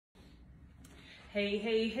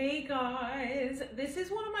Hey guys, this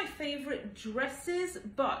is one of my favorite dresses,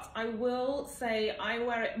 but I will say I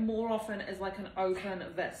wear it more often as like an open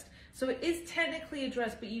vest. So it is technically a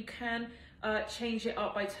dress, but you can change it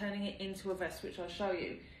up by turning it into a vest, which I'll show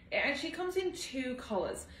you. It actually comes in two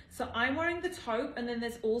colors. So I'm wearing the taupe, and then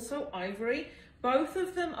there's also ivory. Both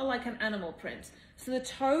of them are like an animal print. So the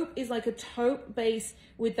taupe is like a taupe base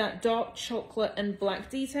with that dark chocolate and black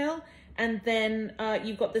detail. And then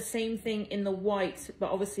you've got the same thing in the white,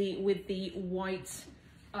 but obviously with the white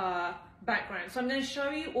background. So I'm going to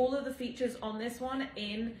show you all of the features on this one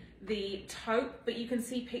in the taupe, but you can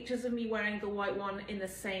see pictures of me wearing the white one in the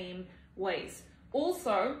same ways.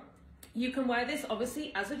 Also, you can wear this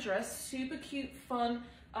obviously as a dress, super cute, fun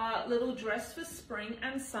little dress for spring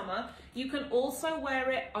and summer. You can also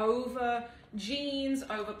wear it over jeans,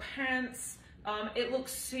 over pants. It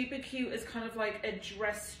looks super cute as kind of like a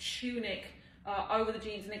dress tunic over the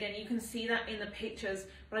jeans. And again, you can see that in the pictures,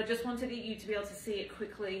 but I just wanted you to be able to see it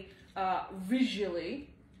quickly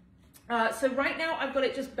visually. So right now I've got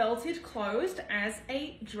it just belted closed as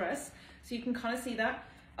a dress. So you can kind of see that.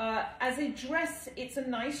 As a dress, it's a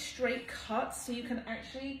nice straight cut, so you can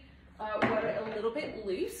actually wear it a little bit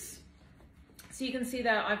loose. So you can see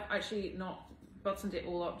that I've actually not buttoned it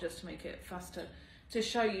all up just to make it faster to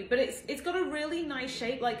show you, but it's got a really nice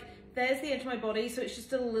shape. Like there's the edge of my body, so it's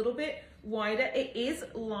just a little bit wider. It is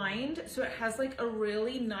lined, so it has like a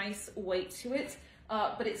really nice weight to it,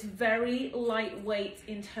 but it's very lightweight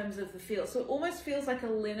in terms of the feel. So it almost feels like a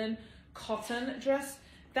linen cotton dress.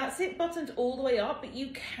 That's it buttoned all the way up, but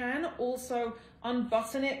you can also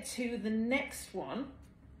unbutton it to the next one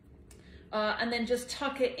and then just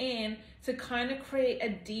tuck it in to kind of create a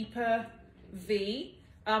deeper V.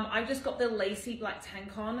 I've just got the lacy black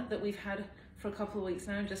tank on that we've had for a couple of weeks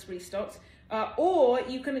now and just restocked. Or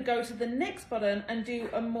you can go to the next button and do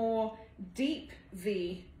a more deep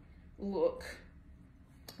V look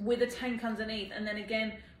with a tank underneath. And then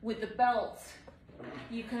again, with the belt,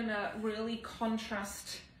 you can really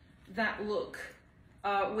contrast that look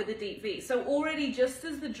with a deep V. So already just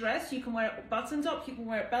as the dress, you can wear it buttoned up, you can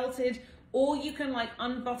wear it belted, or you can like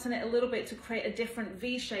unbutton it a little bit to create a different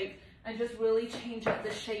V shape and just really change up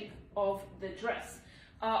the shape of the dress.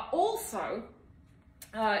 Also,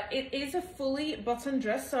 it is a fully buttoned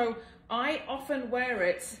dress, so I often wear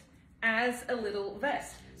it as a little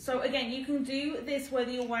vest. So again, you can do this whether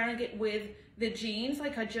you're wearing it with the jeans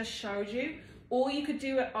like I just showed you, or you could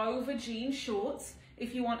do it over jean shorts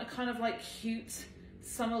if you want a kind of like cute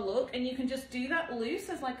summer look, and you can just do that loose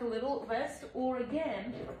as like a little vest, or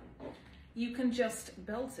again, you can just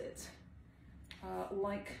belt it.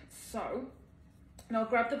 Like so. And I'll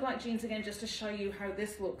grab the black jeans again just to show you how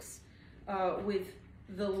this looks with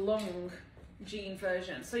the long jean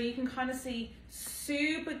version. So you can kind of see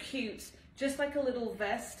super cute, just like a little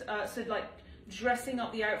vest. So like dressing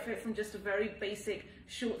up the outfit from just a very basic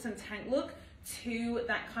shorts and tank look to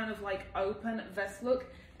that kind of like open vest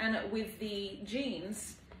look. And with the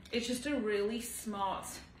jeans, it's just a really smart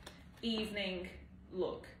evening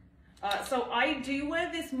look. So I do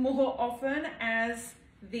wear this more often as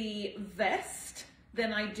the vest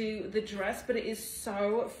than I do the dress, but it is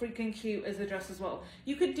so freaking cute as a dress as well.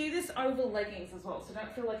 You could do this over leggings as well, so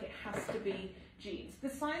don't feel like it has to be jeans. The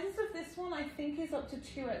sizes of this one I think is up to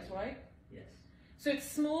 2X, right? Yes. So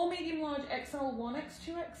it's small, medium, large, XL, 1X,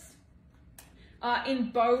 2X? In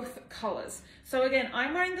both colors. So again,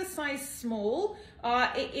 I'm wearing the size small.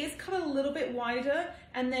 It is cut a little bit wider,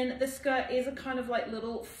 and then the skirt is a kind of like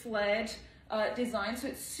little flared design, so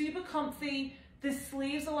it's super comfy. The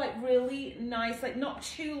sleeves are like really nice, like not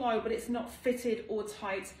too low, but it's not fitted or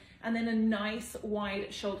tight, and then a nice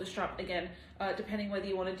wide shoulder strap again, depending whether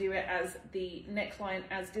you want to do it as the neckline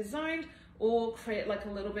as designed or create like a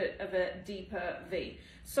little bit of a deeper V.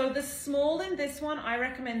 So the small in this one, I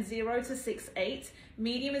recommend 0 to 6'8".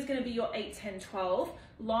 Medium is going to be your 8, 10, 12.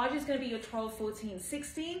 Large is going to be your 12, 14,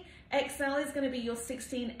 16. XL is going to be your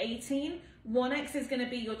 16, 18. 1X is going to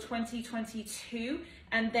be your 20, 22.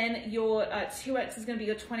 And then your 2X is going to be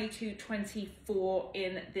your 22, 24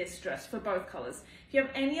 in this dress for both colors. If you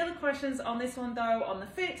have any other questions on this one though, on the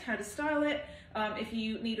fit, how to style it, if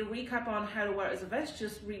you need a recap on how to wear it as a vest,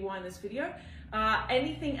 just rewind this video.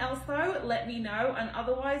 Anything else though, let me know, and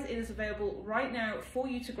otherwise it is available right now for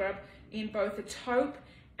you to grab in both the taupe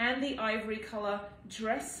and the ivory color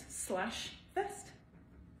dress/vest.